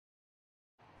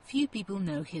Few people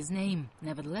know his name.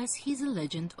 Nevertheless, he's a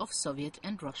legend of Soviet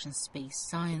and Russian space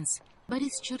science.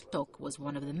 Boris Chertok was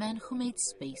one of the men who made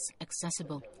space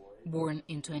accessible. Born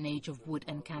into an age of wood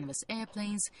and canvas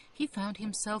airplanes, he found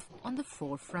himself on the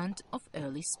forefront of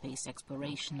early space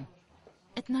exploration.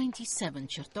 At 97,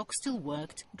 Chertok still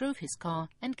worked, drove his car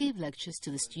and gave lectures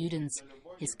to the students.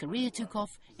 His career took off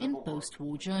in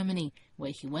post-war Germany,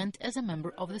 where he went as a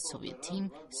member of the Soviet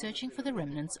team searching for the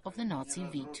remnants of the Nazi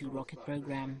V-2 rocket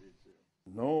program.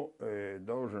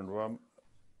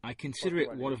 I consider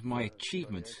it one of my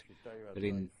achievements that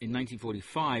in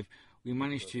 1945 we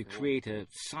managed to create a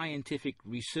scientific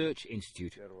research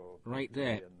institute right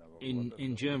there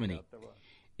in Germany,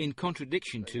 in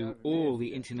contradiction to all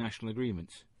the international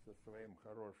agreements.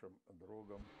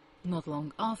 Not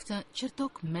long after,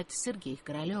 Chertok met Sergei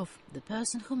Korolev, the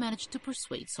person who managed to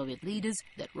persuade Soviet leaders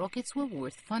that rockets were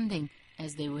worth funding,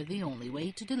 as they were the only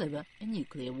way to deliver a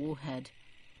nuclear warhead.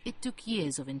 It took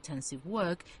years of intensive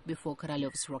work before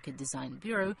Korolev's Rocket Design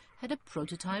Bureau had a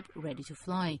prototype ready to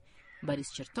fly.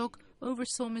 Boris Chertok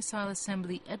oversaw missile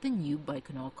assembly at the new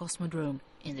Baikonur Cosmodrome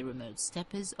in the remote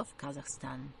steppes of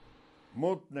Kazakhstan.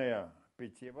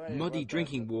 Muddy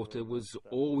drinking water was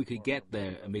all we could get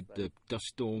there amid the dust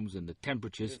storms and the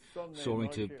temperatures soaring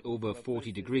to over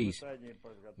 40 degrees.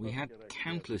 We had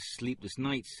countless sleepless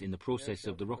nights in the process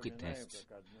of the rocket tests,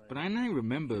 but I now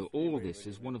remember all this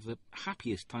as one of the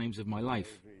happiest times of my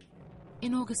life.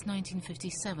 In August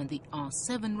 1957, the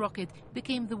R-7 rocket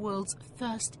became the world's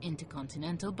first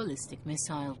intercontinental ballistic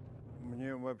missile.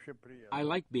 I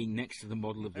like being next to the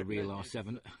model of the real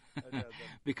R-7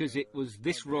 because it was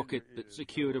this rocket that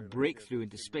secured a breakthrough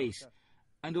into space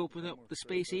and opened up the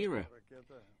space era.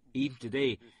 Even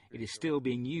today, it is still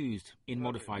being used, in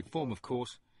modified form of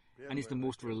course, and is the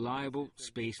most reliable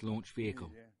space launch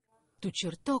vehicle. To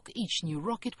Chertok, each new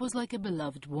rocket was like a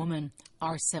beloved woman.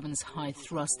 R-7's high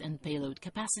thrust and payload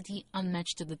capacity,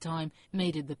 unmatched at the time,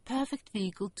 made it the perfect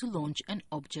vehicle to launch an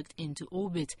object into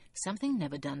orbit, something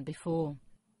never done before.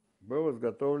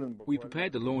 We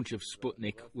prepared the launch of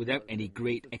Sputnik without any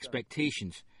great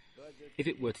expectations. If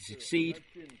it were to succeed,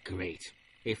 great.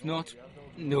 If not,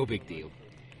 no big deal.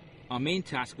 Our main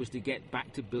task was to get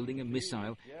back to building a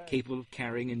missile capable of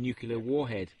carrying a nuclear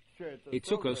warhead. It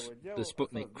took us, the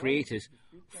Sputnik creators,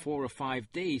 4 or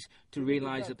 5 days to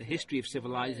realize that the history of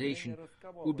civilization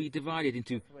would be divided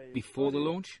into before the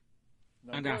launch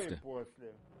and after.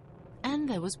 And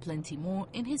there was plenty more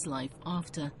in his life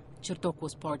after. Chertok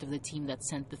was part of the team that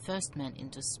sent the first man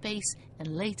into space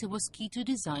and later was key to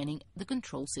designing the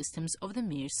control systems of the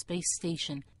Mir space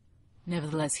station.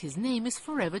 Nevertheless, his name is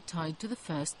forever tied to the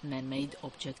first man-made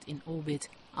object in orbit.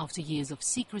 After years of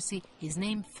secrecy, his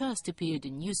name first appeared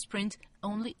in newsprint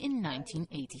only in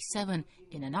 1987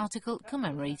 in an article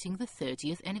commemorating the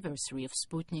 30th anniversary of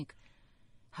Sputnik.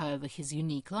 However, his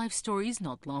unique life story is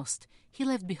not lost. He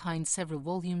left behind several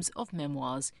volumes of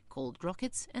memoirs called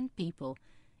Rockets and People.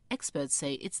 Experts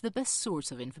say it's the best source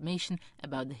of information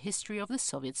about the history of the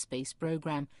Soviet space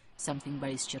program, something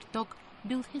Boris Chertok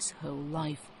built his whole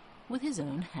life with his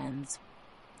own hands.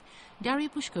 Daria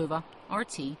Pushkova,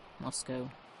 RT, Moscow.